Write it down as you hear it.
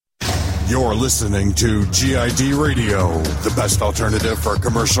You're listening to GID Radio, the best alternative for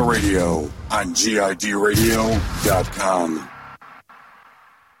commercial radio on GIDradio.com.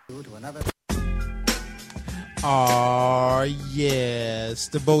 Yes.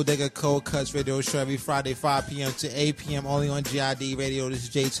 The Bodega Cold Cuts radio show every Friday, 5 p.m. to 8 p.m. only on GID Radio. This is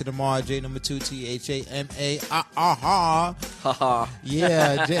J to the Mar, J number 2, THAMA.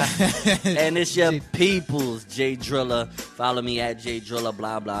 Yeah. And it's your peoples, J Driller. Follow me at J Driller,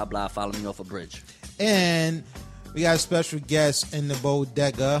 blah, blah, blah. Follow me off a bridge. And we got a special guest in the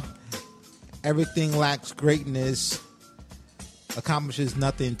Bodega. Everything lacks greatness, accomplishes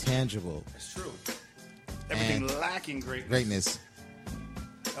nothing tangible. It's true. Everything lacking greatness.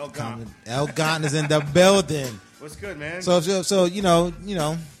 Elgon. Elgon is in the building. What's good, man? So you know,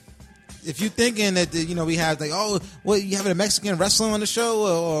 if you're thinking that we have like, oh, what, you having a Mexican wrestler on the show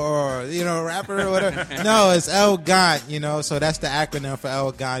or a rapper or whatever? No, it's Elgon. So that's the acronym for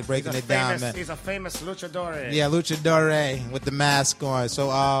Elgon. Breaking it down, man. He's a famous luchador. Yeah, luchador with the mask on. So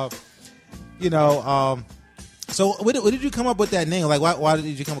So what did you come up with that name? Like, why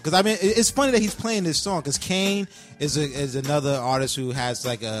did you come up? Because, I mean, it's funny that he's playing this song because Kane is another artist who has,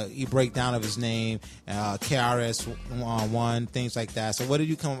 like, a breakdown of his name, KRS-One, things like that. So how do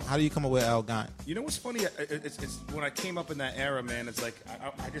you come up with Elgon? You know what's funny? It's when I came up in that era, man, it's like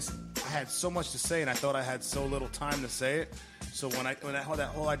I had so much to say and I thought I had so little time to say it. So when I had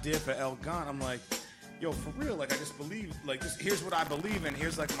that whole idea for Elgon, I'm like, yo, for real, like, I just believe, like, here's what I believe in,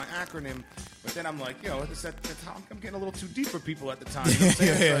 here's, like, my acronym. But then I'm like, it's at the time, I'm getting a little too deep for people at the time. You know what I'm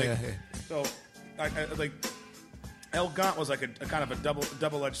saying? So, like, Elgon was, like, a kind of a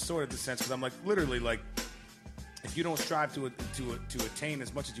double-edged sword in the sense, because I'm, like, literally, like, if you don't strive to attain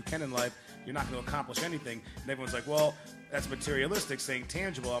as much as you can in life, you're not going to accomplish anything. And everyone's like, well, that's materialistic, saying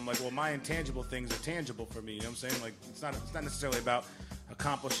tangible. I'm like, well, my intangible things are tangible for me. You know what I'm saying? Like, it's not necessarily about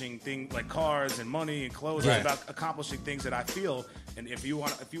accomplishing things like cars and money and clothes. Right. It's about accomplishing things that I feel. And if you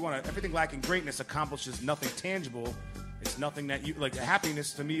want everything lacking greatness accomplishes nothing tangible. It's nothing that you like.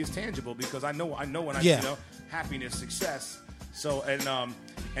 Happiness to me is tangible because I know when I happiness, success. So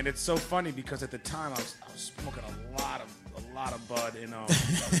and it's so funny because at the time I was smoking a lot of bud and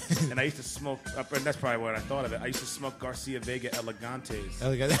and I used to smoke and that's probably what I thought of it. I used to smoke Garcia Vega Elegantes.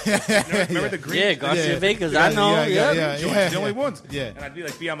 Remember the green? Yeah, Garcia Vegas. I know. The only ones. Yeah. And I'd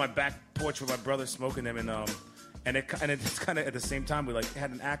be on my back porch with my brother smoking them and it's kind of at the same time we like had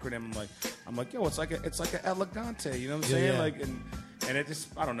an acronym. I'm like, yo, it's like a Elegante. You know what I'm saying? Yeah. Like and it just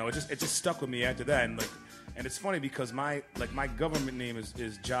I don't know. It just stuck with me after that and it's funny because my government name is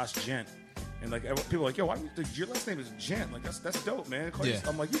Josh Gent. And like people are like, yo, why your last name is Gent? Like that's dope, man.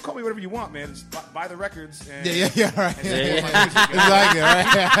 I'm like, you call me whatever you want, man. Just buy the records. And, right. Exactly, right.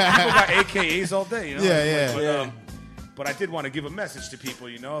 People got AKAs all day, But I did want to give a message to people,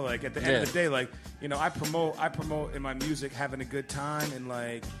 like at the end of the day, like, I promote in my music having a good time and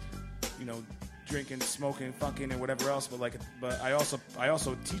like, drinking, smoking, fucking, and whatever else. But I also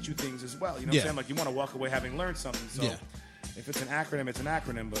teach you things as well. You know what I'm saying? Like you want to walk away having learned something. So. Yeah. If it's an acronym, it's an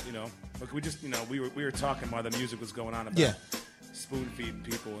acronym. But look, we just we were talking while the music was going on about spoon feeding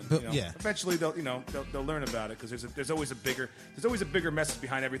people, and eventually they'll learn about it because there's always a bigger message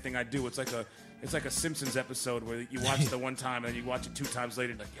behind everything I do. It's like a Simpsons episode where you watch the one time and then you watch it 2 times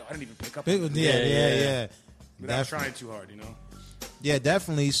later. Like, yo, I didn't even pick up. Yeah. Without trying too hard, Yeah,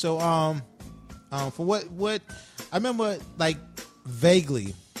 definitely. So for what I remember, like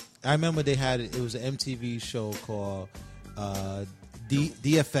vaguely, I remember they had it was an MTV show called.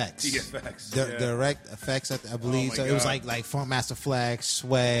 DFX. Direct Effects, I believe. So it was like Funkmaster Flex,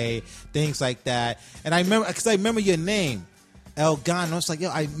 Sway, things like that. And I remember your name, Elgon. I was like, yo,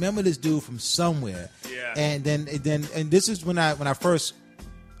 I remember this dude from somewhere. Yeah. And then this is when I first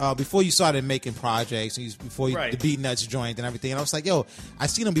before you started making projects, before the Beat Nuts joint and everything. And I was like, yo, I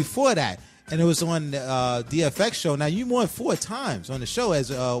seen him before that. And it was on the DFX show. Now, you won 4 times on the show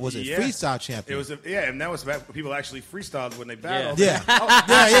as, freestyle champion? It was, and that was back when people actually freestyled when they battled. Yeah,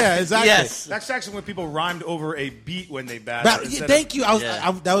 exactly. Yes. That's actually when people rhymed over a beat when they battled. Thank you.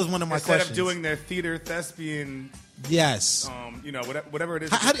 That was one of my questions. Instead of doing their theater thespian... Yes. Whatever it is.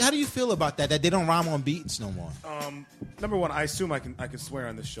 How do you feel about that they don't rhyme on beats no more? Number one, I assume I can swear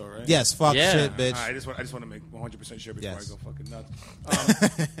on this show, right? Yes, shit, bitch. I just want to make 100% sure before I go fucking nuts.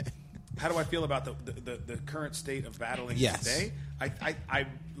 How do I feel about the current state of battling today? I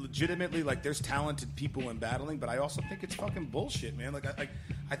legitimately, like, there's talented people in battling, but I also think it's fucking bullshit, man. Like,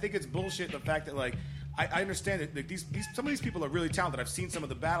 I think it's bullshit the fact that, like, I understand that some of these people are really talented. I've seen some of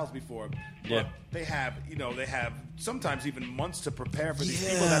the battles before, but they have sometimes even months to prepare for these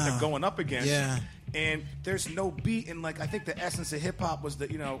people that they're going up against. Yeah. and there's no beat. And like I think the essence of hip hop was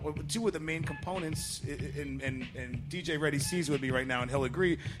that, you know, two of the main components, and DJ Reddy C's with me right now, and he'll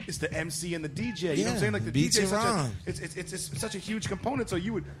agree, is the MC and the DJ. You know what I'm saying? Like the DJ it's such a huge component. So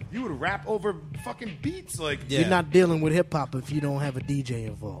you would rap over fucking beats. Like you're not dealing with hip hop if you don't have a DJ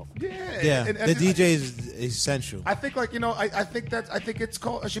involved. Yeah. And the DJ is essential. I think, like, you know, I think it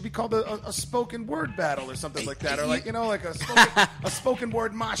should be called a spoken word battle or something like that, or like, you know, like a spoken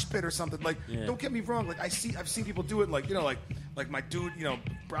word mosh pit or something. Like, don't get me wrong. Like I've seen people do it. Like, you know, like my dude, you know,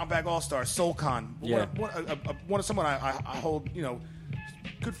 Brown Bag All Star, Soulcon. One of someone I hold, you know,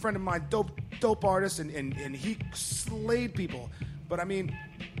 good friend of mine, dope artist, and he slayed people. But I mean,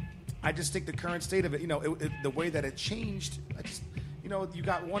 I just think the current state of it, you know, the way that it changed, you know, you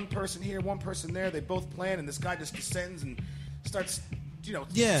got one person here, one person there, they both playing, and this guy just descends and starts, you know,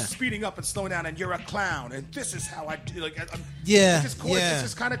 speeding up and slowing down, and you're a clown, and this is how I do. Like, it's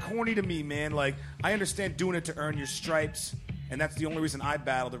just kind of corny to me, man. Like, I understand doing it to earn your stripes, and that's the only reason I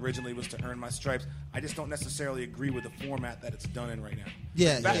battled originally, was to earn my stripes. I just don't necessarily agree with the format that it's done in right now.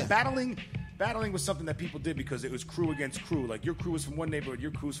 Battling was something that people did because it was crew against crew. Like, your crew was from one neighborhood,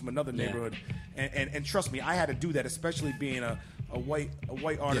 your crew was from another neighborhood, and trust me, I had to do that, especially being a white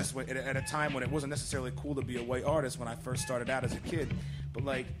artist at a time when it wasn't necessarily cool to be a white artist when I first started out as a kid. But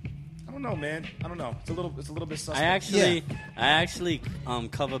like, I don't know, man. I don't know. It's a little bit suspect. I actually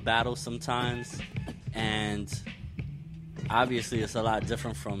cover battles sometimes, and obviously it's a lot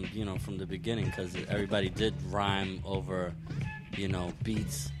different from the beginning, because everybody did rhyme over, you know,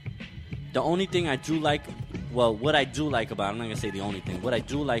 beats. The only thing I do like, what I do like about it, I'm not gonna say the only thing. What I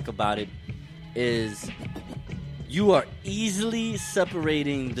do like about it is you are easily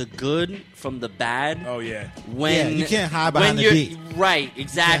separating the good from the bad. Oh yeah. When you can't hide behind the beat. Right,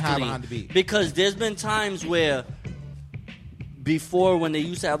 exactly. You can't hide behind the beat. Because there's been times where before, when they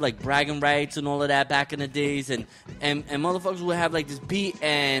used to have like bragging rights and all of that back in the days, and motherfuckers would have like this beat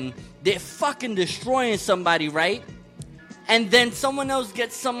and they're fucking destroying somebody, right? And then someone else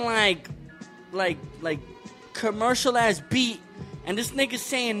gets some like commercial ass beat, and this nigga's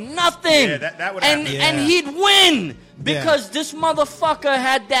saying nothing. Yeah, that would happen. And he'd win because this motherfucker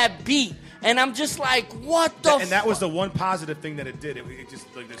had that beat. And I'm just like, what the? And that was the one positive thing that it did. It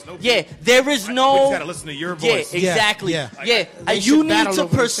just like there's no. Yeah, there is no. We just gotta listen to your voice. Yeah, exactly. Yeah. You need to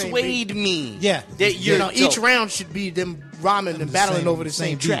persuade me. Yeah, that you're each round should be them rhyming and battling over the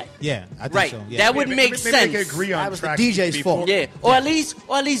same track. Yeah, I think right. so. Yeah. That would make sense. Maybe they could agree on that was the tracks DJ's before. fault. Yeah, or at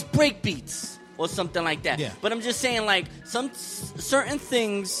least break beats or something like that. Yeah. But I'm just saying, like, some certain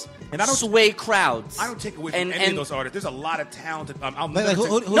things And I don't sway crowds. I don't take away from any of those artists. There's a lot of talented.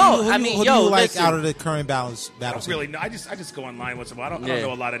 Who do you like listen. out of the current battle? I don't really know. I just go online once in a while. I don't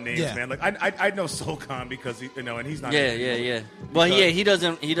know a lot of names, man. Like I know Soulcon because and he's not. Yeah. Well, he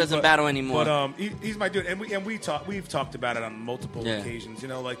doesn't battle anymore. But he's my dude, and we've talked about it on multiple occasions. You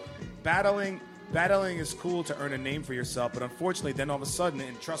know, like battling is cool to earn a name for yourself, but unfortunately, then all of a sudden,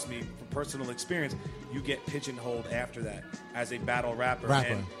 and trust me, from personal experience, you get pigeonholed after that as a battle rapper.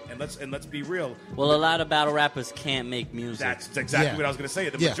 And let's be real. Well, a lot of battle rappers can't make music. That's exactly what I was going to say.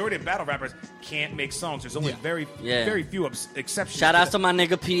 The majority of battle rappers can't make songs. There's only very few exceptions. Shout out to my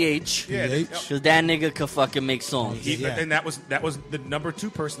nigga PH. Because that nigga could fucking make songs. And that was the number 2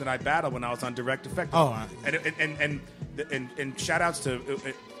 person that I battled when I was on Direct Effect. Oh, and shout outs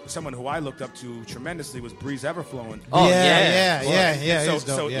to someone who I looked up to tremendously was Breeze Everflowing. Oh yeah.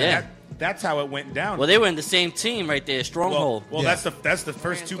 So that's how it went down. Well, they were in the same team right there, Stronghold. Well, that's the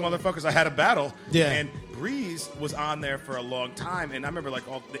first 2 motherfuckers I had a battle. Yeah. And Breeze was on there for a long time, and I remember like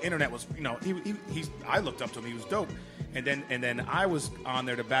all the internet was, you know, I looked up to him. He was dope. And then I was on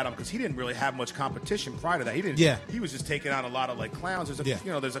there to battle him because he didn't really have much competition prior to that. He didn't. Yeah. He was just taking out a lot of like clowns.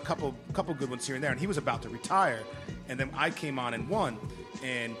 There's a couple good ones here and there, and he was about to retire. And then I came on and won,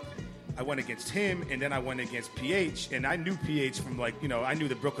 and I went against him, and then I went against PH, and I knew PH from like, you know, I knew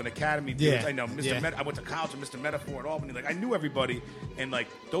the Brooklyn Academy dudes. Yeah. I know Mr. I went to college with Mr. Metaphor at Albany. Like I knew everybody, and like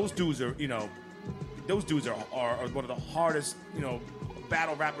those dudes are, you know, are one of the hardest, you know,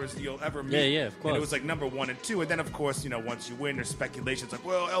 battle rappers you'll ever meet. Yeah, of course. And it was like number 1 and 2, and then of course, you know, once you win, there's speculations like,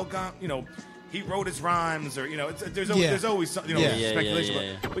 well, Elgon, you know, he wrote his rhymes, or you know, there's always some, you know,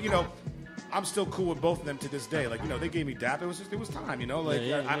 speculation. But you know, I'm still cool with both of them to this day. Like, you know, they gave me dap. It was time, you know. Like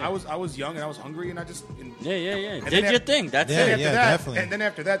I was young and I was hungry, and I just did your thing. That's it. Definitely. And then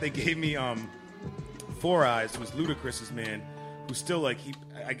after that, they gave me 4 Eyes, who was Ludacris's man, who's still like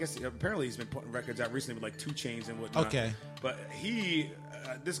I guess apparently he's been putting records out recently with like 2 Chainz and whatnot. Okay. But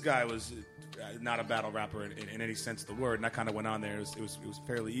this guy was not a battle rapper in any sense of the word, and I kind of went on there. It was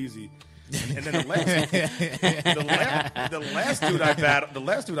fairly easy. And then the last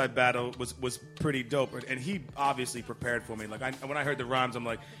dude I battled was pretty dope, and he obviously prepared for me. Like when I heard the rhymes, I'm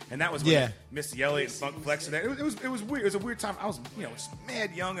like, and that was when Missy Elliott and Funk Flex and that. It was weird. It was a weird time. I was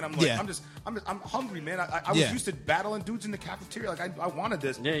mad young, and I'm like, I'm hungry, man. I was used to battling dudes in the cafeteria. Like I wanted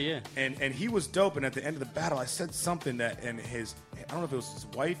this. Yeah. And he was dope. And at the end of the battle, I said something that, and I don't know if it was his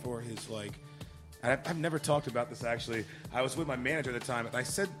wife or his like. I've never talked about this actually. I was with my manager at the time, and I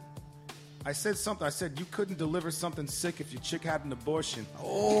said something. I said, you couldn't deliver something sick if your chick had an abortion.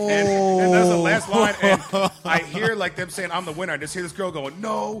 Oh. And that's the last line. And I hear like them saying, I'm the winner. I just hear this girl going,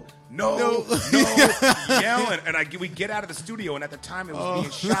 no, yelling. And we get out of the studio. And at the time, it was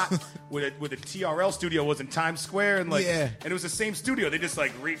being shot where the TRL studio was in Times Square. And and it was the same studio. They just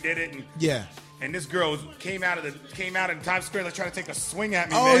like redid it. And And this girl came out in Times Square, like trying to take a swing at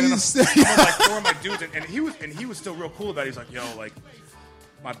me, man. And I was like four of my dudes, and he was still real cool about it. He's like, yo, like,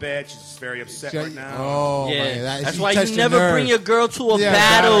 my bad. She's just very upset right now. Oh, yeah. Man, that's why you never bring your girl to a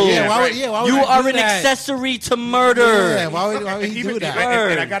battle. Yeah, why would you are an accessory to murder. Yeah, why would he do that?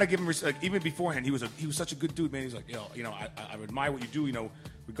 And I gotta give him respect. Like, even beforehand, he was such a good dude, man. He's like, I admire what you do.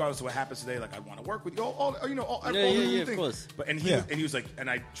 Regardless of what happens today, like I want to work with you. All of course. But he was like, and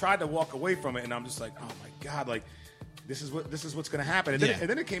I tried to walk away from it, and I'm just like, oh my god, like this is what's gonna happen. And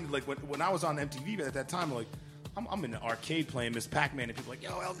then it came to like when I was on MTV at that time, like. I'm in the arcade playing Miss Pac-Man, and people are like,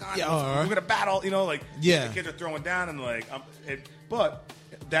 yo, El Gani, we're gonna battle, the kids are throwing down, and like, but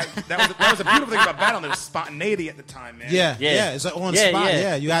that was a beautiful thing about battling. There was spontaneity at the time, man. Yeah, it's like on spot.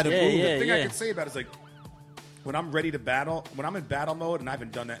 Yeah, you had to move. The thing I could say about it is like, when I'm ready to battle, when I'm in battle mode, and I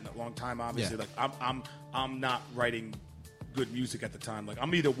haven't done that in a long time, obviously, like I'm not writing good music at the time. Like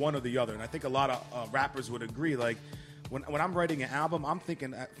I'm either one or the other, and I think a lot of rappers would agree, like. When I'm writing an album, I'm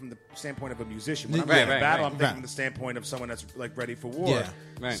thinking from the standpoint of a musician. When I'm writing a battle, I'm thinking from the standpoint of someone that's like ready for war. Yeah.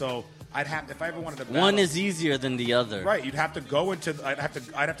 Right. So if I ever wanted to battle, one is easier than the other. Right. I'd have to go into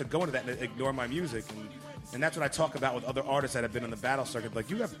that and ignore my music, and that's what I talk about with other artists that have been on the battle circuit. Like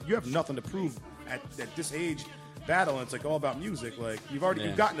you have nothing to prove at this age. Battle, and it's like all about music. Like you've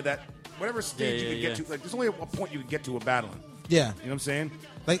gotten to that whatever stage you can get to. Like there's only a point you can get to a battling. Yeah. You know what I'm saying?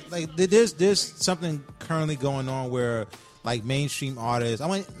 Like there's something currently going on where like mainstream artists,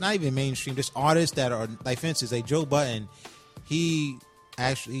 not even mainstream, just artists that are like, for instance, like Joe Budden, he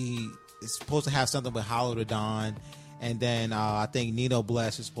actually is supposed to have something with Hollow the Don, and then I think Nino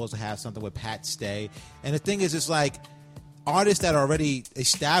Bless is supposed to have something with Pat Stay. And the thing is, it's like artists that are already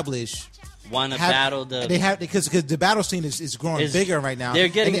established want to battle because the battle scene is growing bigger right now. They're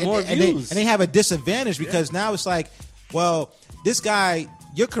getting more views, and they have a disadvantage because now it's like, well, this guy,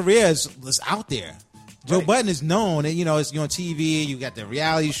 your career is out there. Joe Budden is known, and it's on TV. You got the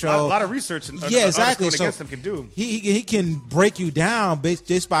reality show. A lot of research. Exactly. So against him can do. He can break you down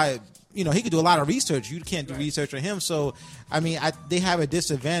just by he can do a lot of research. You can't do research on him. So I mean, they have a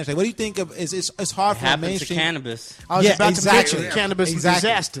disadvantage. Like, what do you think of? It's hard for mainstream. To cannabis. I was about to mention cannabis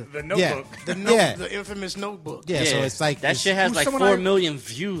disaster. The Notebook. The infamous Notebook. Yeah. So it's like that shit has like 4 million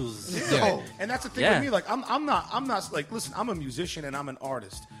views. Yeah. And that's the thing with me. Like I'm not like, listen, I'm a musician and I'm an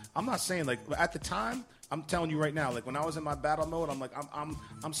artist. I'm not saying like at the time. I'm telling you right now, like when I was in my battle mode, I'm like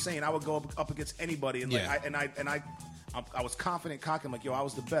I'm saying I would go up against anybody, and I was confident, cocky. I'm like, yo, I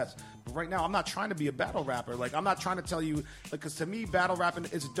was the best. But right now, I'm not trying to be a battle rapper. Like I'm not trying to tell you, like, because to me, battle rapping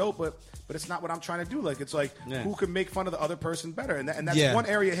is dope, but it's not what I'm trying to do. Like it's like who can make fun of the other person better, and that's one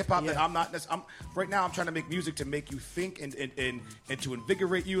area of hip hop that I'm not. Right now, I'm trying to make music to make you think and to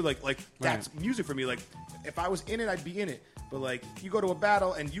invigorate you. Like that's music for me. Like if I was in it, I'd be in it. But like you go to a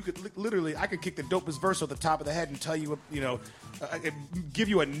battle and you could literally, I could kick the dopest verse off the top of the head and tell you, give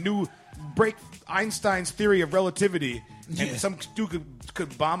you a new break Einstein's theory of relativity, and some dude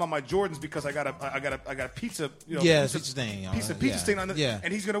could bomb on my Jordans because I got a pizza, pizza stain on it,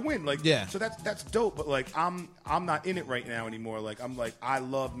 and he's gonna win. Like, so that's dope. But like I'm not in it right now anymore. Like I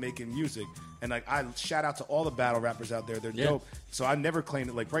love making music. And like I shout out to all the battle rappers out there, they're dope. So I never claimed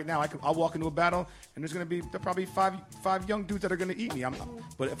it. Like right now, I'll walk into a battle and there's probably five young dudes that are gonna eat me.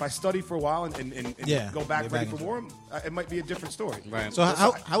 But if I study for a while and go back ready for war, it might be a different story. Right. So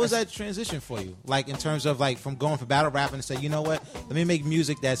how was that transition for you? Like in terms of like from going for battle rapping and say, you know what, let me make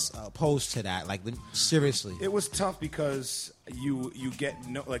music that's opposed to that. Like seriously, it was tough because you get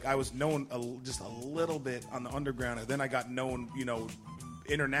like I was known just a little bit on the underground, and then I got known,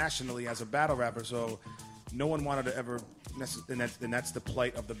 internationally as a battle rapper. So no one wanted to ever, and that's the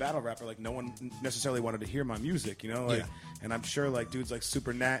plight of the battle rapper. Like, no one necessarily wanted to hear my music, you know. Like, and I'm sure like dudes like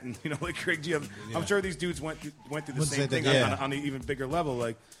Super Nat and like Craig G. I'm sure these dudes went through the same thing on an even bigger level.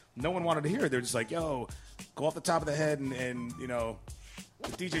 Like, no one wanted to hear it. They're just like, yo, go off the top of the head and the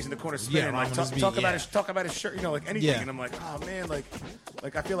DJ's in the corner spinning, like talk about his shirt, like anything, and I'm like, oh man, like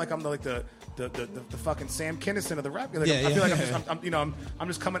I feel like I'm the fucking Sam Kinison of the rap. Like, I feel like I'm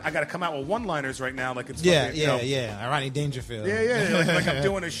just coming. I got to come out with one-liners right now, like it's Rodney Dangerfield. Like I'm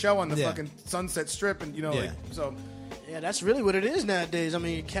doing a show on the fucking Sunset Strip, and like so. Yeah, that's really what it is nowadays. I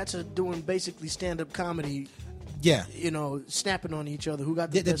mean, cats are doing basically stand-up comedy. Yeah, snapping on each other. Who got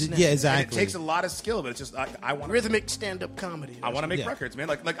the best snap? Yeah, exactly. And it takes a lot of skill, but it's just I want rhythmic stand-up comedy. I want to make records, man.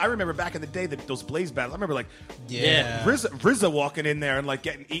 Like I remember back in the day those Blaze battles. I remember RZA walking in there and like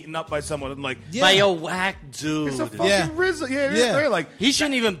getting eaten up by someone and like by a whack dude. It's a fucking RZA. Like he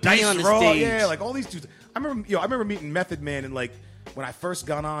shouldn't even be on the stage. Yeah, like all these dudes. I remember meeting Method Man and like when I first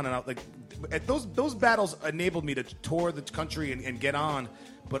got on and those battles enabled me to tour the country and get on.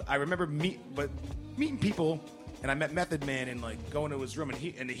 But I remember meeting people. And I met Method Man and like going to his room and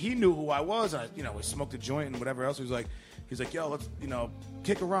he knew who I was. And we smoked a joint and whatever else. He's like, yo, let's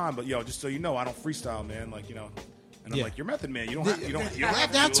kick around, but yo, just so you know, I don't freestyle, man. Like And I'm like, you're Method Man. You don't have to.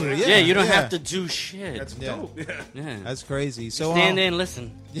 You don't have to do shit. That's dope. Yeah, that's crazy. So stand there and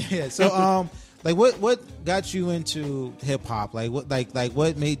listen. Yeah. So like what got you into hip hop? Like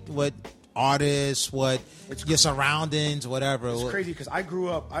what made artists, what your surroundings, whatever. It's crazy because I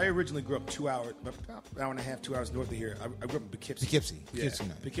originally grew up about an hour and a half, 2 hours north of here. I grew up in Poughkeepsie.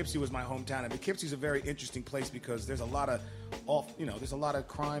 Poughkeepsie was my hometown, and Poughkeepsie's a very interesting place because there's a lot of there's a lot of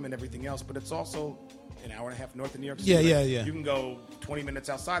crime and everything else, but it's also an hour and a half north of New York City. Yeah. You can go 20 minutes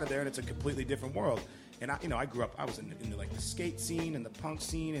outside of there, and it's a completely different world. And I grew up. I was in the skate scene and the punk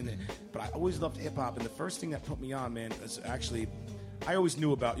scene, but I always loved hip hop. And the first thing that put me on, man, is actually. I always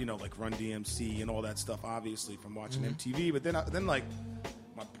knew about like Run DMC and all that stuff, obviously from watching MTV. But then like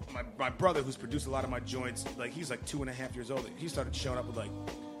my brother, who's produced a lot of my joints, like he's like 2.5 years old. He started showing up with like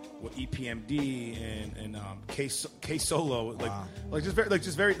EPMD and K Solo,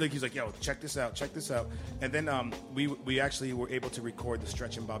 he's like, yo, check this out. And then we actually were able to record the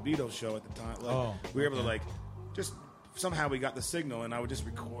Stretch and Bobbito show at the time. We were able to like just. Somehow we got the signal, and I would just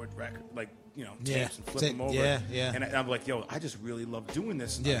record tapes and flip them over. And I'm like, yo, I just really love doing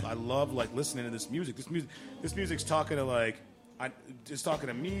this. And I love like listening to this music. This music's talking to it's talking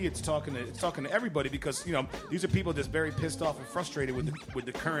to me. It's talking to everybody because these are people just very pissed off and frustrated with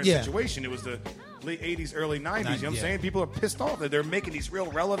the current situation. It was the late '80s, early '90s. You know what I'm saying? People are pissed off that they're making these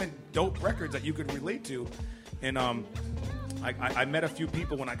real relevant, dope records that you could relate to, and I met a few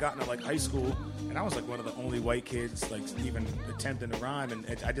people when I got into like high school, and I was like one of the only white kids like even attempting to rhyme, and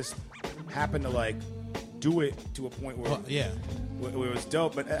I just happened to like do it to a point where where it was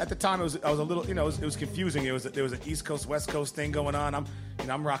dope. But at the time, I was a little, it was confusing. There was an East Coast West Coast thing going on.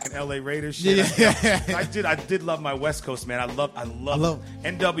 I'm rocking LA Raiders shit. I did love my West Coast, man. I love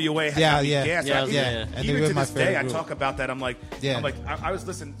NWA. Even to this day, I talk about that. I'm like, I was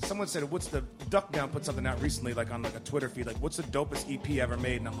listening. Someone said, "What's the Duck Down?" Put something out recently, like on like a Twitter feed, like, "What's the dopest EP ever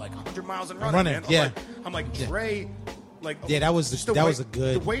made?" And I'm like, 100 Miles and Running, man. I'm like Dre. That was a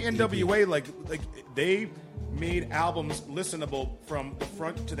good. The way NWA like they made albums listenable from the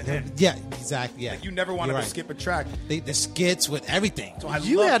front to the end. Yeah, exactly. Yeah, like you never wanted to skip a track. The skits with everything. So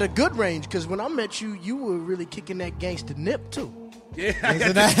you had a good range because when I met you, you were really kicking that gangster nip too. Yeah, I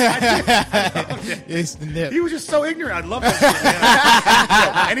did. He was just so ignorant. I love that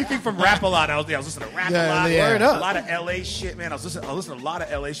shit, man. Anything from Rap-A-Lot, I was listening to Rap-A-Lot. A lot of LA shit, man. I was listening to a lot of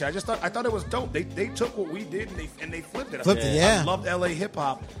LA shit. I thought it was dope. They took what we did and they flipped it. I loved LA hip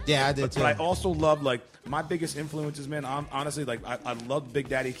hop. Yeah, I did too. But I also loved like my biggest influences, man. Honestly, like I loved Big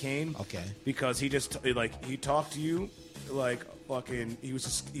Daddy Kane. Okay. Because he just he talked to you like fucking. He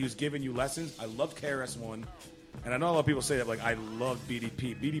was giving you lessons. I loved KRS-One. And I know a lot of people say that, like, I love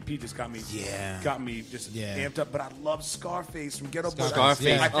BDP. BDP just got me just amped up. But I love Scarface from Ghetto Boys.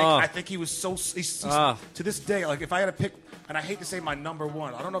 Scarface. I think he was so, to this day, like, if I had to pick, and I hate to say my number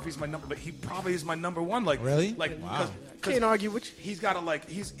one. I don't know if he's my number, but he probably is my number one. Like, really? Like, wow. Can't argue with you. He's got to,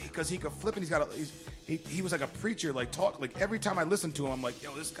 because he could flip and he was like a preacher, like talk, like every time I listened to him, I'm like,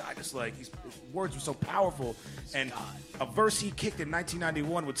 yo, this guy just like, his words were so powerful. And a verse he kicked in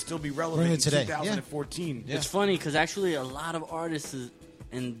 1991 would still be relevant in 2014. Yeah. It's funny because actually a lot of artists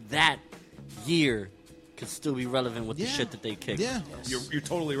in that year could still be relevant with the shit that they kick. Yeah, you're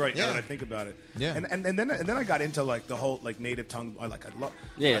totally right. Yeah. Now that I think about it. Yeah. And then I got into like the whole like native tongue. I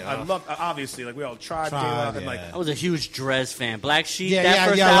love obviously like we all Tribe, and like I was a huge Drez fan. Black Sheep. Yeah,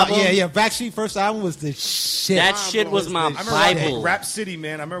 First album. Black Sheep first album was the shit. That shit was my I remember Bible. Rap City,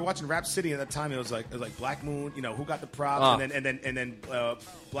 man. I remember watching Rap City at that time. It was like Black Moon, you know, Who Got the Props, and then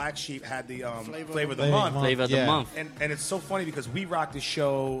Black Sheep had the Flavor of the Month. Flavor of the Month. And it's so funny because we rocked the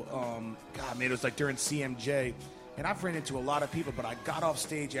show. God, man, it was like during CMJ, and I've ran into a lot of people, but I got off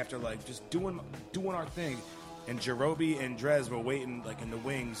stage after like just doing our thing. And Jerobi and Drez were waiting like in the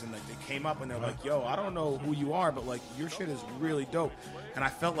wings, and like they came up and they're like, "Yo, I don't know who you are, but like your shit is really dope." And I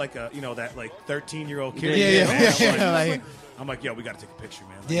felt like that like 13-year-old kid. Man. I'm like, "Yo, we got to take a picture,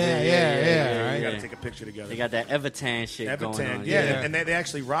 man." Like, we got to take a picture together. They got that Evertan shit going on. Yeah. And they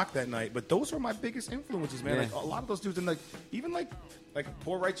actually rocked that night. But those were my biggest influences, man. Like a lot of those dudes, and like even like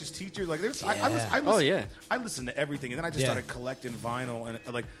Poor Righteous Teacher. Like I listened to everything, and then I just started collecting vinyl, and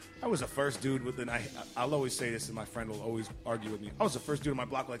like I was the first dude with, and I'll always say this, and my friend will always argue with me. I was the first dude in my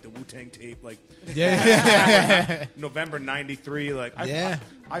block with, like the Wu-Tang tape, like November '93. Like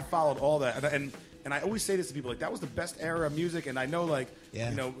I followed all that, and I always say this to people, like that was the best era of music. And I know, like you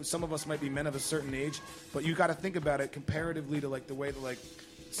know, some of us might be men of a certain age, but you got to think about it comparatively to like the way that like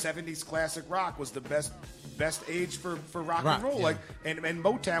 70s classic rock was the best age for rock and roll, like and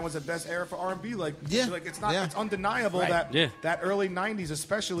Motown was the best era for R&B, like it's not it's undeniable that early 90s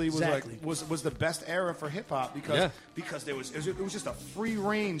especially was was the best era for hip hop because it was just a free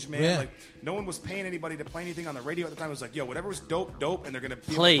range, man. Like no one was paying anybody to play anything on the radio at the time. It was like, yo, whatever was dope, and they're gonna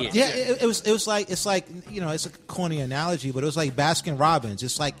play it. It was like you know, it's a corny analogy, but it was like Baskin Robbins.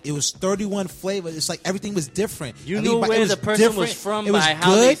 It's like it was 31 flavors. It's like everything was different. You knew where the person was from by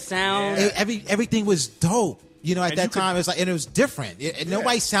how they sound. Everything was dope. You know, at that time, it's like, and it was different.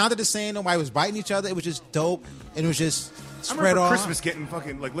 Nobody sounded the same. Nobody was biting each other. It was just dope, and it was just spread off. Christmas getting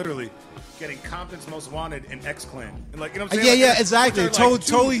fucking like literally getting Compton's Most Wanted and X-Clan, and like, you know what I'm saying? Yeah, exactly.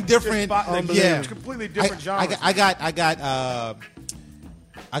 Totally different. Completely different genres. I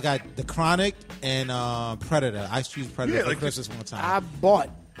got The Chronic and Predator. I choose Predator for Christmas one time. I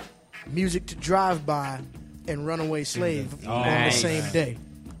bought Music to Drive By and Runaway Slave on the same day.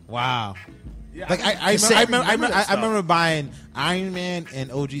 Wow. Yeah, like I remember buying Iron Man and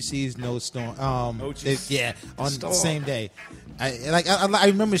OGC's No Storm. On the same day. I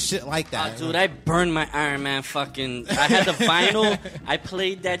remember shit like that. Dude, I burned my Iron Man fucking. I had the vinyl. I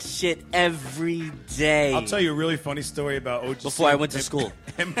played that shit every day. I'll tell you a really funny story about OGC before I went to school.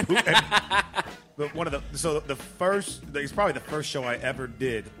 But it's probably the first show I ever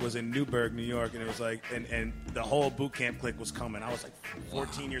did was in Newburgh, New York, and it was like, and the whole boot camp clique was coming. I was like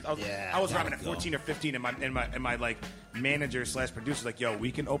 14 years. I was rapping at 14 or 15, and my like manager / producer like, yo,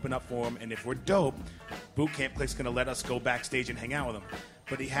 we can open up for him, and if we're dope, boot camp clique's gonna let us go backstage and hang out with him.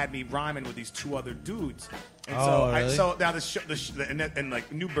 But he had me rhyming with these two other dudes. And so now and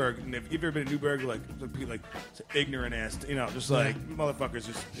like Newburgh, and if you've ever been to Newburgh, like ignorant ass, you know, just like motherfuckers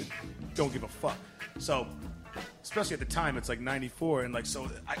just don't give a fuck. So, especially at the time, it's like 94, and like, so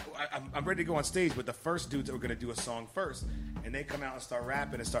I'm ready to go on stage, but the first dudes that were going to do a song first, and they come out and start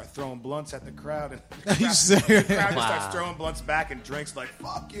rapping and start throwing blunts at the crowd, and the crowd just starts throwing blunts back and drinks like,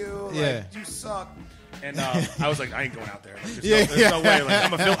 fuck you, like, you suck. And I was like, I ain't going out there. Like, there's no way.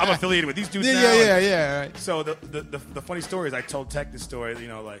 Like, I'm affiliated with these dudes now. Right. So the funny story is, I told Tech this story.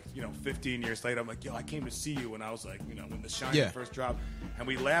 15 years later, I'm like, yo, I came to see you when I was like, when The Shining first dropped, and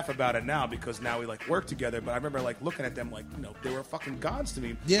we laugh about it now because now we like work together. But I remember like looking at them like, they were fucking gods to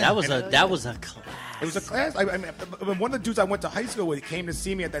me. Yeah, that was a class. It was a class. I mean, one of the dudes I went to high school with came to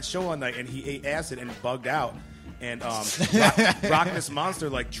see me at that show one night, and he ate acid and bugged out. And Rock This Monster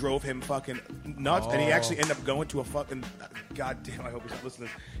like drove him fucking nuts, and he actually ended up going to a fucking goddamn. I hope he's not listening.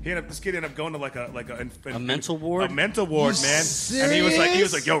 This kid ended up going to like a mental ward. A mental ward, man. Serious? And he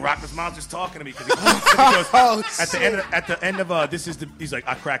was like, yo, Rock This Monster's talking to me because at the end of he's like,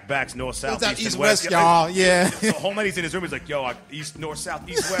 I crack backs north, south, east, and west, y'all. Yeah. So the whole night he's in his room. He's like, yo, east, north, south,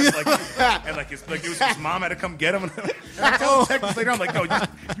 east, west, and like his mom had to come get him. And I told him later, I'm like, yo,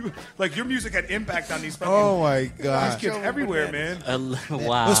 like your music had impact on these fucking. Oh my God. These kids everywhere, man.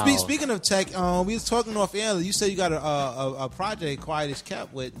 Wow. Well, speaking of Tech, we was talking off air. You said you got a project, Quiet as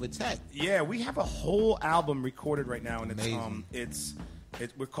Kept, with Tech. Yeah, we have a whole album recorded right now, and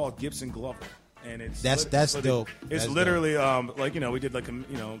we're called Gibson Glover. And that's dope. It's literally dope. We did like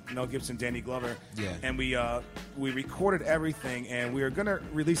Mel Gibson, Danny Glover, and we recorded everything, and we were gonna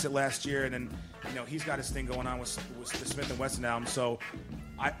release it last year, and then he's got his thing going on with the Smith & Wesson album, so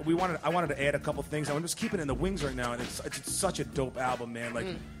I wanted to add a couple things. I'm just keeping it in the wings right now, and it's such a dope album, man. Like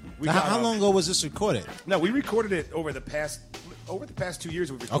How long ago was this recorded? No, we recorded it over the past 2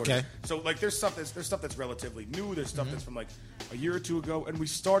 years. We recorded. Okay. It. So like, there's stuff that's relatively new. There's stuff that's from like a year or two ago, and we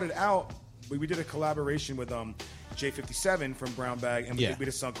started out. We did a collaboration with J57 from Brown Bag, and we did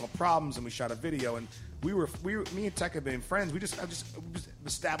a song called Problems, and we shot a video. And me and Tech have been friends. I just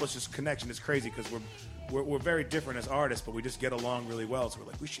established this connection. It's crazy because we're very different as artists, but we just get along really well. So we're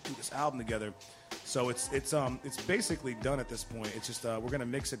like, we should do this album together. So it's basically done at this point. It's just we're gonna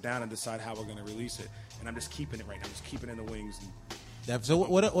mix it down and decide how we're gonna release it. And I'm just keeping it right now. I'm just keeping it in the wings. So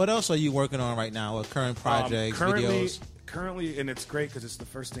what else are you working on right now? What current projects, videos? Currently, and it's great because it's the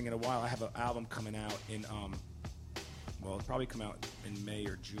first thing in a while. I have an album coming out in it'll probably come out in May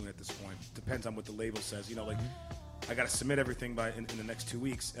or June at this point. Depends on what the label says. You know, like I got to submit everything in the next 2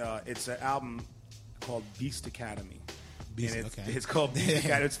 weeks. It's an album called Beast Academy. It's called Beast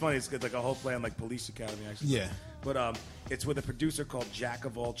Academy. It's funny. It's like a whole play on like Police Academy, actually. Yeah. But it's with a producer called Jack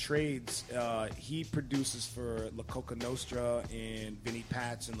of All Trades. He produces for La Coca Nostra and Vinnie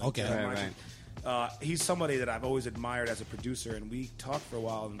Pats and like Right. He's somebody that I've always admired as a producer, and we talked for a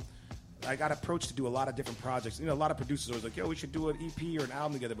while. And I got approached to do a lot of different projects. You know, a lot of producers are always like, "Yo, we should do an EP or an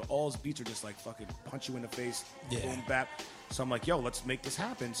album together," but all his beats are just like fucking punch you in the face, boom bap. So I'm like, "Yo, let's make this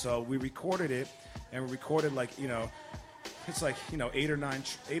happen." So we recorded it, and we recorded like it's like 8 or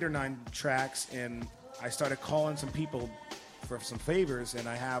 9 tracks, and I started calling some people for some favors, and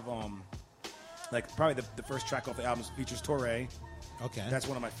I have like probably the first track off the album features Torre. Okay, that's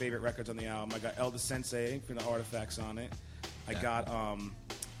one of my favorite records on the album. I got Elda Sensei from the Artifacts on it. I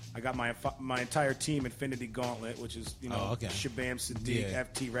got my entire team, Infinity Gauntlet, which is Shabam Sadiq,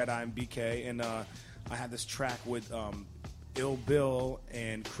 FT, Red Eye, and BK, and I had this track with Ill Bill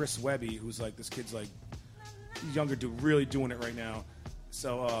and Chris Webby, who's like this kid's like younger dude, really doing it right now.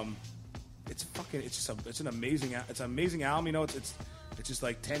 So it's an amazing album. You know, it's just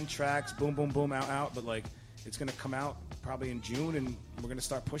like 10 tracks, boom, boom, boom, out. But like it's gonna come out probably in June, and we're gonna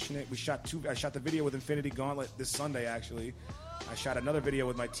start pushing it. I shot the video with Infinity Gauntlet this Sunday actually. I shot another video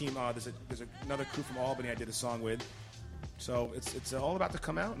with my team. There's another crew from Albany I did a song with. So it's all about to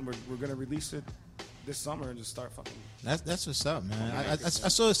come out, and we're gonna release it this summer and just start fucking. That's what's up, man. I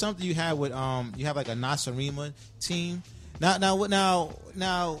saw something you had with you have like a Nasarima team.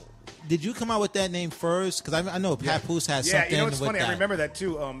 Now, did you come out with that name first? Because I know Papoose has something. Yeah, you know it's funny. That. I remember that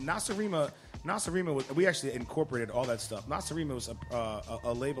too. Nasarima, we actually incorporated all that stuff. Nasarima was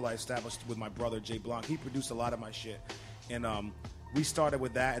a label I established with my brother Jay Blanc. He produced a lot of my shit, and we started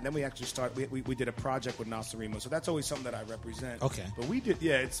with that, and then we actually we did a project with Nasarima. So that's always something that I represent. Okay, but we did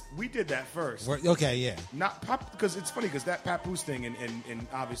that first. Okay, yeah. Not pop, because it's funny because that Papoose thing, and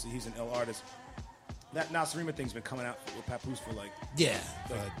obviously he's an ill artist. That Nasarima thing's been coming out with Papoose for like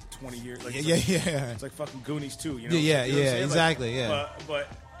 20 years. Like, it's like fucking Goonies too, you know? Yeah, you know exactly, But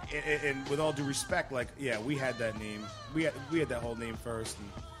and with all due respect, like, we had that name. We had that whole name first,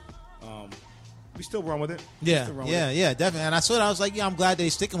 and we still run with it. Yeah, definitely. And I saw it. I was like, I'm glad they're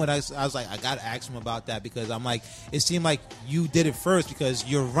sticking with us. I was like, I got to ask him about that because I'm like, it seemed like you did it first because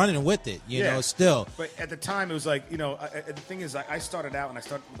you're running with it, you know, still. But at the time, it was like, the thing is, I started out and I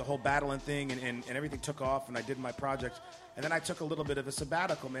started with the whole battling thing and everything took off and I did my project. And then I took a little bit of a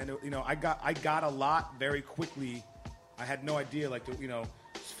sabbatical, man. I got a lot very quickly. I had no idea, like,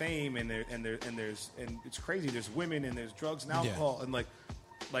 fame and it's crazy. There's women and there's drugs and alcohol and like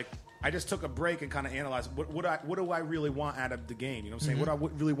I just took a break and kind of analyzed what do I really want out of the game? You know what I'm saying? What do I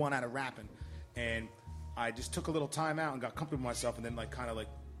really want out of rapping? And I just took a little time out and got comfortable with myself, and then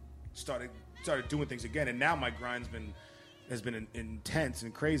started doing things again. And now my grind's has been intense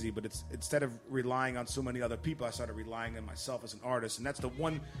and crazy. But it's instead of relying on so many other people, I started relying on myself as an artist. And that's the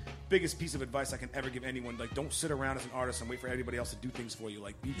one biggest piece of advice I can ever give anyone. Like, don't sit around as an artist and wait for everybody else to do things for you.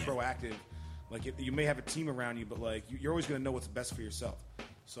 Like, be proactive. Like, you may have a team around you, but like you're always going to know what's best for yourself.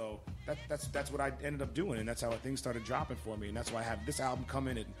 So that's what I ended up doing, and that's how things started dropping for me, and that's why I have this album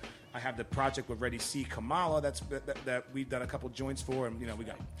coming, and I have the project with Ready C Kamala that we've done a couple joints for, and we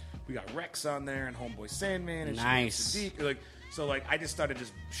got Rex on there and Homeboy Sandman and nice. Sadiq, I just started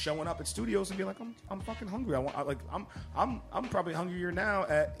just showing up at studios and being like, I'm fucking hungry. I'm probably hungrier now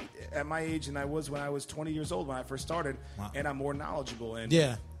at my age than I was when I was 20 years old when I first started, and I'm more knowledgeable,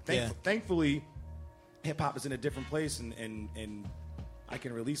 and thankfully, hip hop is in a different place, and I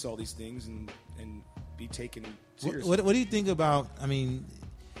can release all these things and be taken seriously. What do you think about,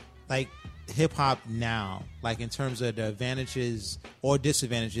 like, hip-hop now, like in terms of the advantages or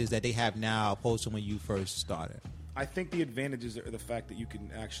disadvantages that they have now opposed to when you first started? I think the advantages are the fact that you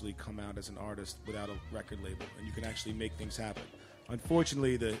can actually come out as an artist without a record label, and you can actually make things happen.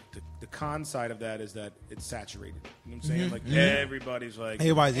 Unfortunately, the con side of that is that it's saturated. You know what I'm saying? Like everybody's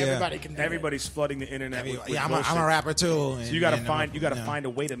everybody's flooding the internet. With I'm a rapper too. So you got to find a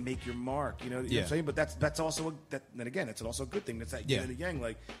way to make your mark. You know what I'm saying? But that's also then again, it's also a good thing. That's that yin and the yang.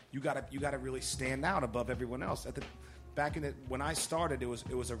 Like you got to really stand out above everyone else. Back in when I started, it was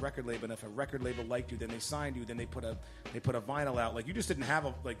a record label, and if a record label liked you, then they signed you, then they put a vinyl out. Like you just didn't have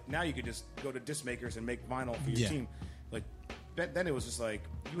now you could just go to disc makers and make vinyl for your team. Like then it was just like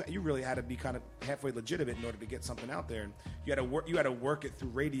you really had to be kind of halfway legitimate in order to get something out there, and you had to work it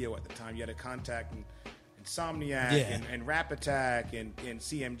through radio at the time. You had to contact Insomniac and Rap Attack and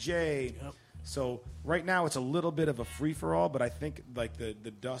CMJ. Yep. So right now it's a little bit of a free for all, but I think like the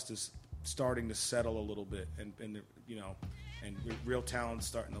dust is starting to settle a little bit, and real talent's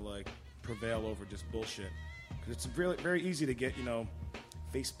starting to like prevail over just bullshit. Because it's really very easy to get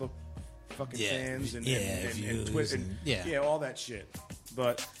Facebook fucking fans and Twitter and all that shit.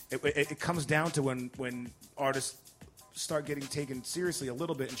 But it comes down to when artists start getting taken seriously a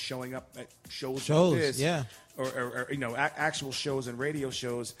little bit and showing up at shows like this, or actual shows and radio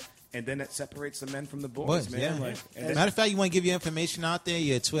shows. And then it separates the men from the boys, man. Matter of fact, you want to give your information out there,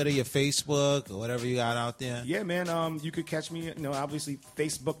 your Twitter, your Facebook, or whatever you got out there? Yeah, man. You could catch me, obviously,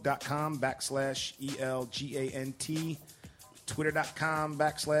 Facebook.com/ELGANT,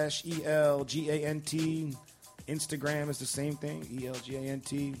 Twitter.com/ELGANT, Instagram is the same thing,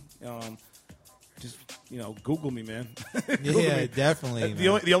 ELGANT. Just Google me, man. Google me. Definitely.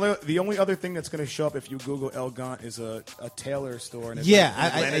 The only other thing that's going to show up if you Google El Gant is a tailor store. And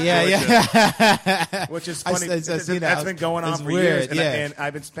which is funny. That's been going on for years, and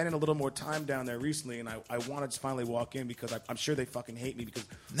I've been spending a little more time down there recently, and I wanted to finally walk in because I'm sure they fucking hate me because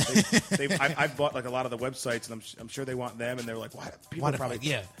I've bought like a lot of the websites, and I'm sure they want them, and they're like, why? People are probably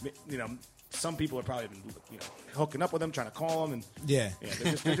some people are probably hooking up with them, trying to call them, and they're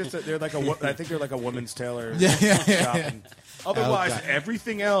like I think they're like a woman's tailor shop. And otherwise,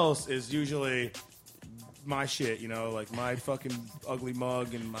 everything else is usually my shit. Like my fucking ugly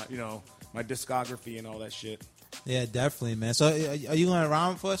mug and my discography and all that shit. Yeah, definitely, man. So, are you going to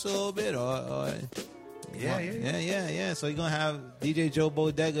rhyme for us a little bit, or? Yeah. So you're gonna have DJ Joe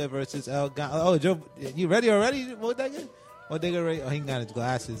Bodega versus El Gant. Oh, Joe, you ready already, Bodega? Bodega ready? Oh, he got his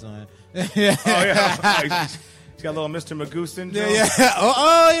glasses on. He's got a little Mr. Magoo syndrome. Yeah.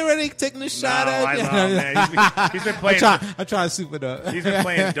 Oh, you ready taking a shot at? I know, man. He's been playing. I'm trying to soup it up. He's been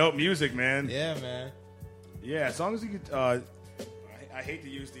playing dope music, man. Yeah, man. Yeah, as long as you could. I hate to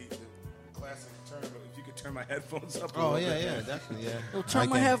use the classic term, but if you could turn my headphones up. Definitely, yeah. Well, turn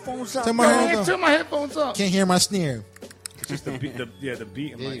my headphones up. Turn my headphones up. Can't hear my snare. It's just the beat. The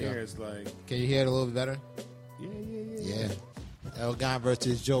beat in my ear is like. Can you hear it a little bit better? Yeah. El Gant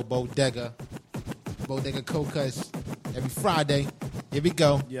versus Joe Bodega. Bodega Co-Cuts every Friday. Here we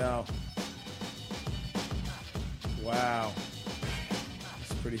go. Yo. Wow.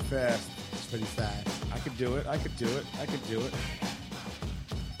 It's pretty fast. I could do it.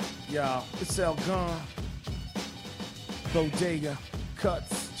 Yo, it's El Gant. Bodega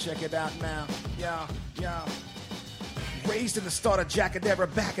Cuts. Check it out now. Yo. Raised in the start of Jackadera,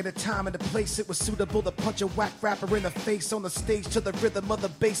 back at the time and the place it was suitable to punch a whack rapper in the face on the stage to the rhythm of the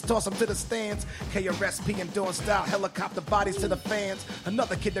bass, toss him to the stands. KRSP and Dawn style, helicopter bodies to the fans.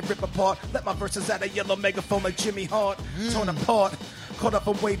 Another kid to rip apart, let my verses out a yellow megaphone like Jimmy Hart. Torn apart, caught up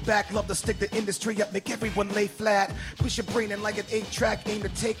from way back, love to stick the industry up, make everyone lay flat. Push your brain in like an 8-track, aim to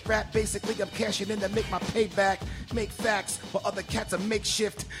take rap. Basically, I'm cashing in to make my payback. Make facts while other cats are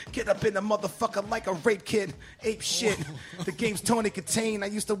makeshift. Get up in a motherfucker like a rape kid. Ape shit. The game's Tony Contain. I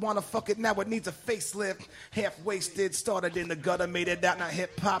used to want to fuck it, now it needs a facelift. Half-wasted, started in the gutter, made it out, now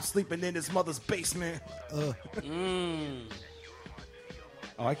hip-hop, sleeping in his mother's basement. Oh,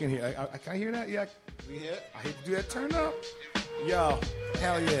 I can hear. Can I hear that? Yeah. I hate to do that. Turn up. Yo,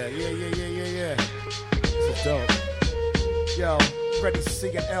 hell yeah. Yeah. This is dope. Yo, ready to see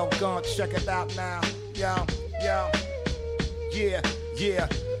an El Gant. Check it out now. Yo. Yeah.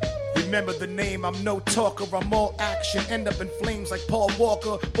 Remember the name, I'm no talker, I'm all action. End up in flames like Paul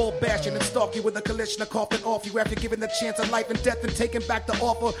Walker. Ball bashing and stalk you with a Kalashnikov and off you after giving the chance of life and death and taking back the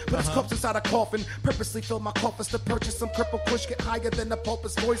offer. Put his cups inside a coffin, purposely fill my coffers to purchase some crippled kush, get higher than the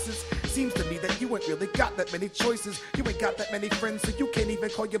Pope's voices. Seems to me that you ain't really got that many choices. You ain't got that many friends, so you can't even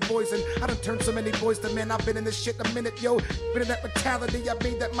call your boys. And I done turned so many boys to men, I've been in this shit a minute, yo. Been in that mentality, I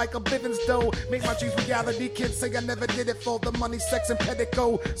made that Michael Bivins dough. Made my dreams reality, kids say I never did it for the money, sex, and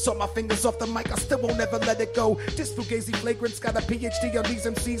pedico. Saw my fingers off the mic, I still won't ever let it go. This fugazi flagrant's got a PhD on these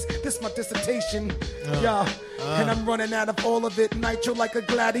MCs. This my dissertation. And I'm running out of all of it. Nitro like a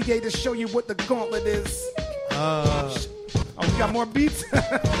gladiator, show you what the gauntlet is. Oh, we got more beats?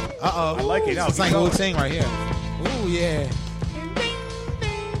 Uh-oh. I like it. No, it's like Wu-Tang right here. Ooh, yeah.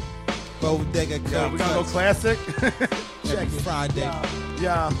 Bodega Cold Yeah, we gonna go classic? Check Friday.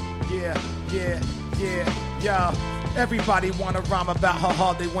 Yeah. Everybody wanna rhyme about how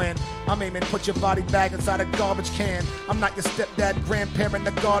hard they went. I'm aiming, put your body bag inside a garbage can. I'm not your stepdad, grandparent,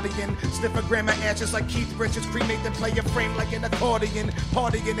 the guardian. Sniff a grandma ashes like Keith Richards. Cremate then play your frame like an accordion.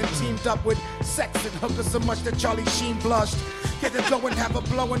 Partying and teamed up with sex and hookers so much that Charlie Sheen blushed. Get it going, have a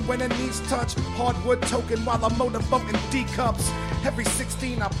blowing when her knees touch. Hardwood token while I'm motorboating D-cups. Every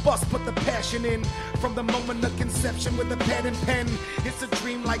 16 I bust, put the passion in. From the moment of conception with a pad and pen. It's a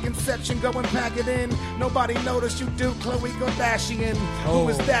dream like Inception, go and pack it in. Nobody noticed you do, Khloe Kardashian. Who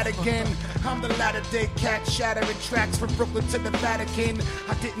is that again? I'm the latter-day cat, shattering tracks from Brooklyn to the Vatican.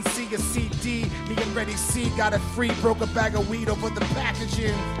 I didn't see a CD, me and Ready C got it free. Broke a bag of weed over the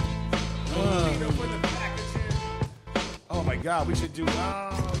packaging. Weed over the packaging. Oh my God, we should do,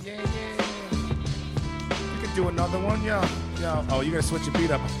 oh yeah. We could do another one, yo. Oh, you gotta switch your beat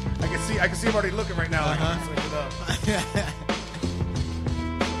up. I can see him already looking right now. Switch it up.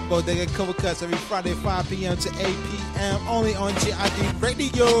 Bodega Cold Cuts every Friday, 5 p.m. to 8 p.m. only on GID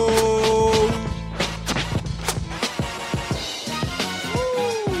Radio.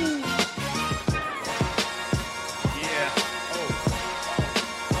 Yeah.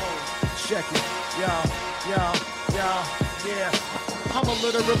 Oh. Check it. Yeah. I'm a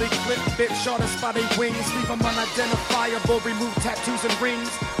literally clip bit shorter spotty wings. Leave them unidentifiable, remove tattoos and rings.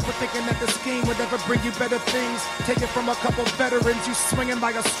 For thinking that the scheme would ever bring you better things. Take it from a couple veterans, you swinging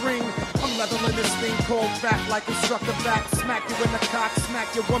like a string. I'm leveling this thing called rap like instructor back. Smack you in the cock,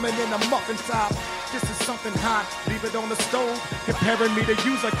 smack your woman in a muffin top. This is something hot, leave it on the stove. Comparing me to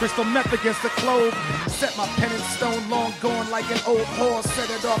use like crystal meth against the clove. Set my pen in stone, long gone like an old horse. Set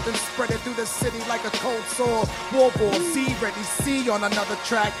it off and spread it through the city like a cold sore. War Z, Ready C on another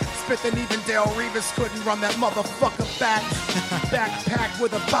track. Spit that even Dale Reeves couldn't run that motherfucker back. Backpack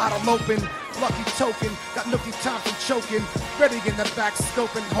with a bottle open. Lucky token, got nookie time from choking. Ready in the back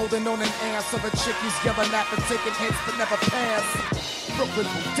scoping, holding on an ass of a chick who's yelling at for taking hits but never pass. Brooklyn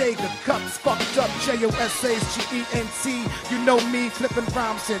Bodega Cups, fucked up JOSAGENT. You know me, flipping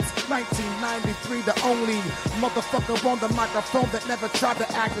rhymes since 1993. The only motherfucker on the microphone that never tried to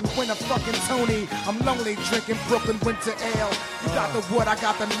act and win a fucking Tony. I'm lonely, drinking Brooklyn winter ale. You got the wood, I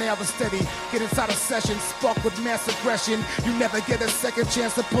got the nail, the steady. Get inside a session, spark with mass aggression. You never get a second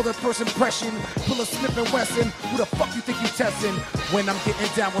chance to pull a first impression. Pull a Smith & Wesson, who the fuck you think you testing? When I'm getting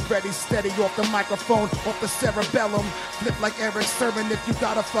down with Ready Steady off the microphone, off the cerebellum. Flip like Eric Sermon. If you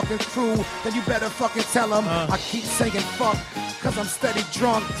got a fucking crew, then you better fucking tell them. I keep saying fuck, cause I'm steady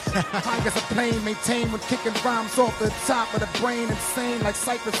drunk. High as a plane, maintain when kicking rhymes off the top of the brain. Insane like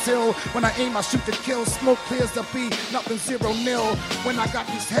Cypress Hill. When I aim, I shoot to kill. Smoke clears the beat, nothing 0-0. When I got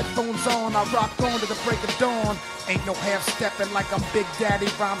these headphones on, I rock on to the break of dawn. Ain't no half-stepping like I'm Big Daddy.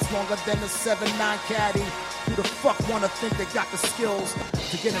 Rhymes longer than the 7-9 caddy. Who the fuck wanna think they got the skills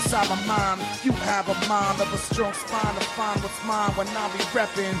to get inside my mind? You have a mind of a strong spine to find what's mine when I be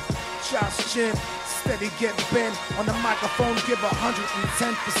reppin'. Josh Chin, steady get bent on the microphone, give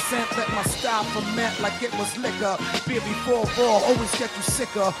 110%. Let my style ferment like it was liquor. Beer before raw, always get you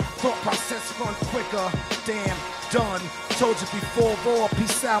sicker. Thought process run quicker. Damn, done. Told you before raw.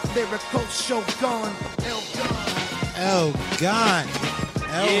 Peace out, lyrical Shogun. El Gun.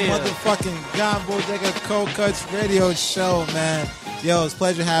 Motherfucking Gun, Bodega Cold Cuts radio show, man. Yo, it's a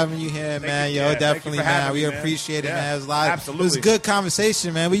pleasure having you here, man. Yo, definitely, man. We appreciate it, man. It was a lot. Absolutely. It was a good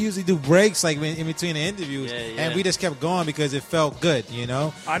conversation, man. We usually do breaks like in between the interviews, and we just kept going because it felt good, you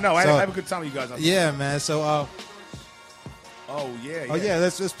know. I know. I have a good time with you guys. Yeah, man. So,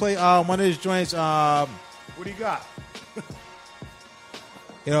 let's play one of his joints. What do you got?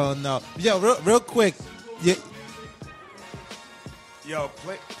 You don't know. Yo, real quick. Yo,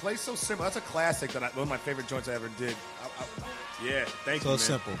 play So Simple. That's a classic. One of my favorite joints I ever did. Thank you, man. So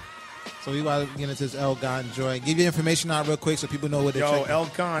simple. So we about to get into this El Gon joint. Give your information out real quick so people know what they're checking. El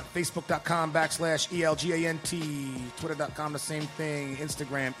Gon, Facebook.com/ELGANT, Twitter.com, the same thing,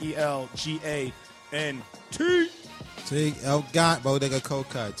 Instagram, ELGANT. See, El Gon, Bodega Cold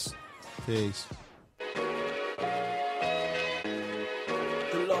Cuts. Peace. The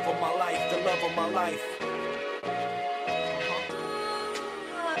love of my life, the love of my life.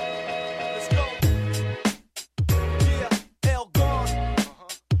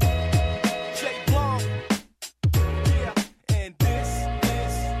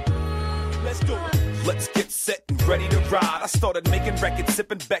 Let's get set and ready to ride. I started making records,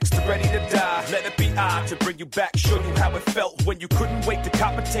 sipping Becks to Ready to Die. Let it be I to bring you back, show you how it felt when you couldn't wait to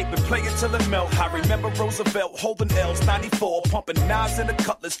cop a tape and play it till it melt. I remember Roosevelt holding L's 94, pumping knives in the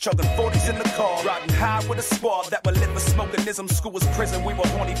cutlass, chugging 40s in the car, riding high with a squad that were lit for smokingism. School was prison, we were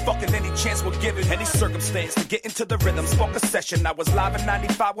horny, fucking any chance we're given, any circumstance to get into the rhythm. Spark a session, I was live in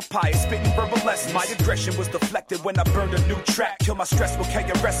 95 with Pius, spitting verbal lessons. My aggression was deflected when I burned a new track. Kill my stress with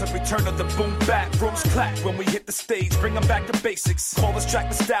KRS and return of the boom back. Rooms clap when we hit the stage, bring them back to basics. Call this track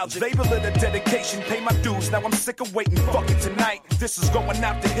nostalgia, label it a dedication. Pay my dues, now I'm sick of waiting. Fuck it tonight, this is going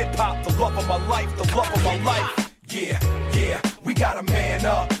out to hip hop. The love of my life, the love of my life. Yeah, we gotta man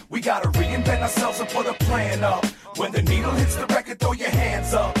up. We gotta reinvent ourselves and put a plan up. When the needle hits the record, throw your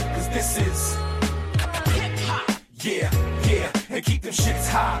hands up, cause this is hip-hop. Yeah, and keep them shits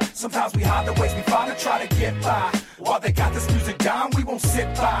high. Sometimes we hide the ways we find to try to get by. While they got this music down, we won't sit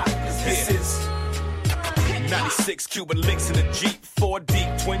by, cause this is 96 Cuban links in a Jeep, 4 deep,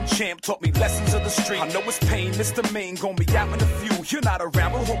 twin champ taught me lessons of the street. I know it's pain, Mr. Main, gon' be out in a few. You're not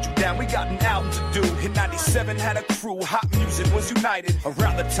around, we'll hold you down, we got an album to do. In 97 had a crew, hot music was united.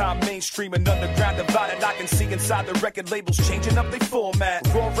 Around the time mainstream and underground divided, I can see inside the record labels changing up their format.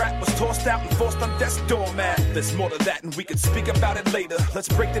 Raw rap was tossed out and forced on desk doormat. There's more to that and we can speak about it later. Let's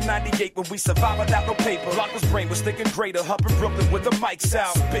break the 98 when we survive without no paper. Rocker's brain was thinking greater, up in Brooklyn with the mics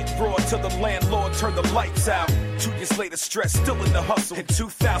out. Spit raw till the landlord turned the lights out. 2 years later, stress still in the hustle. In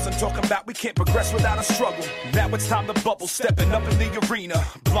 2000, talking about we can't progress without a struggle. Now it's time to bubble, stepping up in the arena.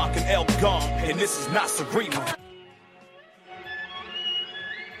 Blanc and El Gone, and this is not Serena.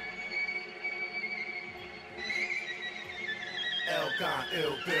 El Gone,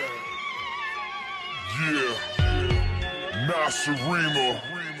 Ill Bill. Yeah, Nasarima.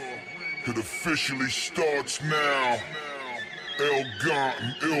 It officially starts now. El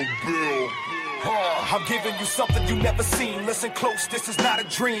Gone, Ill Bill. I'm giving you something you never seen. Listen close, this is not a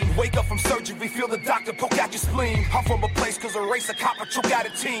dream. Wake up from surgery, feel the doctor poke out your spleen. I'm from a place cause a race, a cop, a choke out a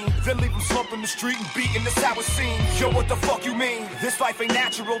team. Then leave them slumped in the street and beating, this how it seems. Yo, what the fuck you mean? This life ain't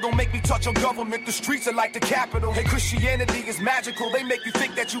natural, don't make me touch on government. The streets are like the capital. Hey, Christianity is magical. They make you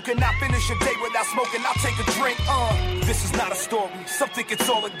think that you cannot finish a day without smoking. I'll take a drink, This is not a story, some think it's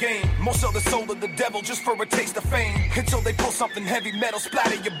all a game. Most sell the soul of the devil just for a taste of fame. Until they pull something heavy metal,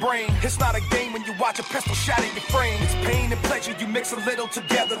 splatter your brain. It's not a game when you watch a pistol shatter your frame. It's pain and pleasure, you mix a little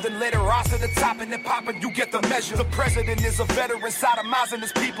together, then later rise to the top and then popping, you get the measure. The president is a veteran, sodomizing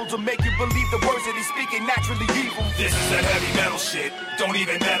his people to make you believe the words that he's speaking naturally evil. This is that heavy metal shit, don't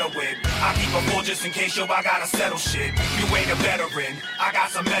even meddle with. I keep a full just in case, yo, I gotta settle shit. You ain't a veteran, I got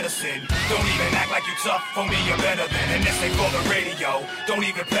some medicine. Don't even act like you tough, for me you're better than. And this ain't for the radio, don't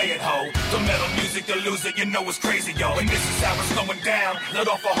even play it, ho. The metal music, to lose it, you know it's crazy, yo. And this is how it's going down, let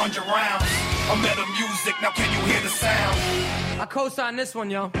off 100 rounds. A metal music, now can you hear the sound? I co-sign this one,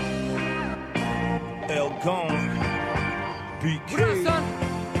 yo. El Gone, BK. What up, son?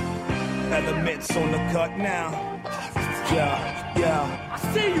 Elements on the cut now. Yeah. I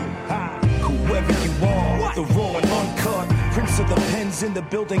see you. Hi. Whoever you are, the raw and uncut. Prince of the pens in the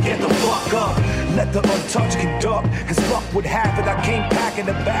building, get the fuck up. Let the untouched conduct. As luck would have it, I came packing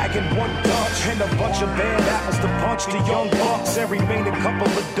a bag in one touch. And a bunch of bad apples to punch the young bucks. There remain a couple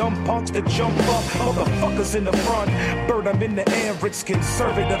of dumb punks to jump up. Motherfuckers in the front, bird I'm in the air. It's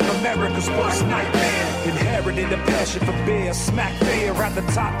conservative America's worst nightmare. Inherited a passion for beer, smack fair at the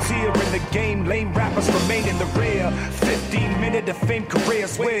top tier in the game. Lame rappers remain in the rear. 15-minute of fame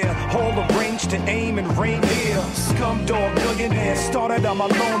careers where all arranged to aim and rain here. Scumdog millionaire started on my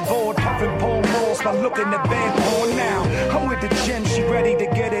longboard, puffing pole balls by looking at band porn now. I'm with the gem, she ready to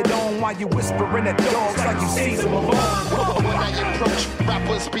get it on while you whispering at dogs like you see them alone. When I approach,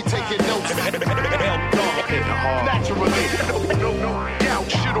 rappers be taking notes. Naturally, no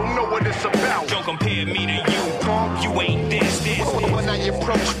doubt, you don't know what it's about. Don't compare me to you ain't this. When I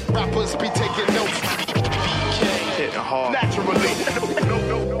approach, rappers be taking notes. Hit hard. Naturally,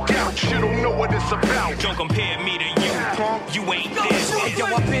 no doubt, you don't know what it's about. Don't compare me to you ain't this. Yo,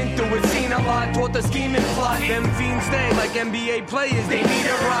 I've been through it, seen a lot, taught the scheme and plot. Them fiends stay like NBA players, they need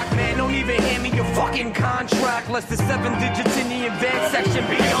a rock, man. Don't even hand me your fucking contract. Less than 7 digits in the advanced section.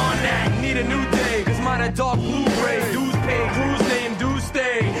 Beyond that, need a new day, cause mine a dark blue-gray. Dues paid, cruise name, do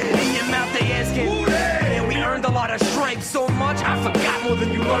stay. In your mouth they asking, and we earned a lot of stripes. So much, I forgot more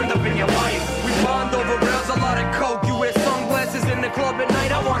than you learned up in your life. We bond over rails, a lot of coke. You wear sunglasses in the club at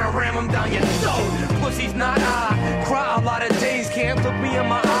night, I wanna ram them down your throat. Pussy's not high, cry a lot of days, can't look me in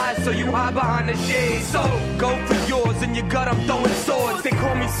my eyes, so you hide behind the shades. So, go for yours. In your gut, I'm throwing swords. They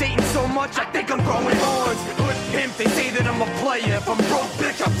call me Satan so much, I think I'm growing horns. Hood pimp, they say that I'm a player. If I'm broke,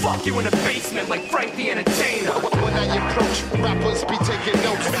 bitch, I'll fuck you in the basement like Frank the Entertainer. When I approach, rappers be taking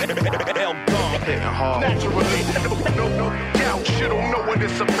notes. El Gun, Hitting hard. Naturally, no doubt. You don't know what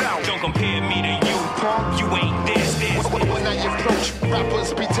it's about. don't compare me to you, punk. You ain't this. When I approach, rappers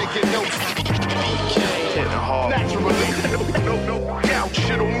be taking notes. Hitting hard. Naturally, no doubt.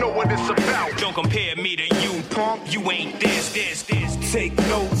 You don't know what it's about. Don't compare me to you, punk. You ain't this. Take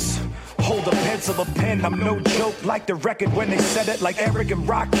notes. Hold a pencil, a pen, I'm no joke. Like the record when they said it, like Eric and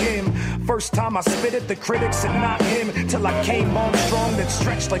Rakim. First time I spit it, the critics and not him. Till I came on strong, then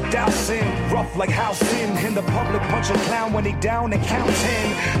stretched like Dowson. Rough like Howson. In the public, punch a clown when he down and count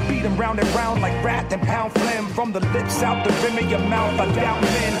 10. Beat him round and round like rat and pound phlegm. From the lips out the rim of your mouth, I doubt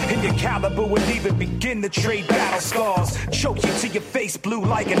men. In your caliber would even begin to trade battle scars. Choke you to your face blue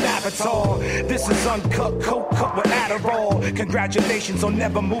like an avatar. This is uncut, coke cut with Adderall. Congratulations on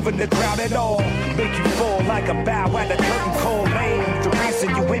never moving the crowd at all. Make you fall like a bow at a curtain call lane. The reason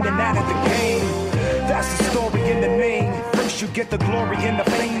you in and out of the game. That's the story in the name. First you get the glory and the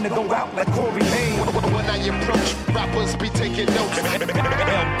fame to go out like Corey Haim. When I approach, rappers be taking notes. Hitting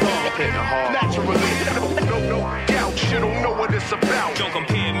hard. Naturally, no doubt. You don't know what it's about. Don't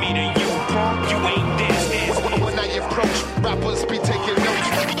compare me to you, punk. You ain't this. When I approach, rappers be taking notes.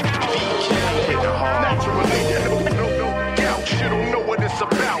 Hitting hard. Naturally, no doubt. You don't know what it's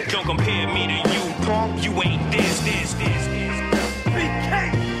about. Don't compare me to you, punk. You ain't this.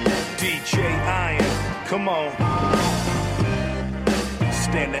 BK. DJ Iron, come on.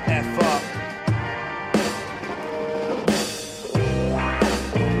 Stand the F up.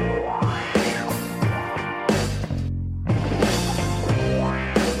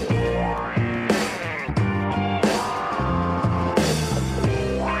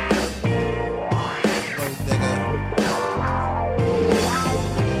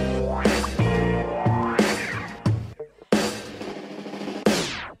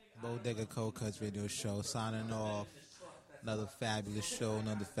 Bodega Cold Cuts Radio Show signing off. Another fabulous show,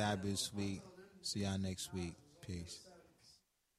 another fabulous week. See y'all next week. Peace.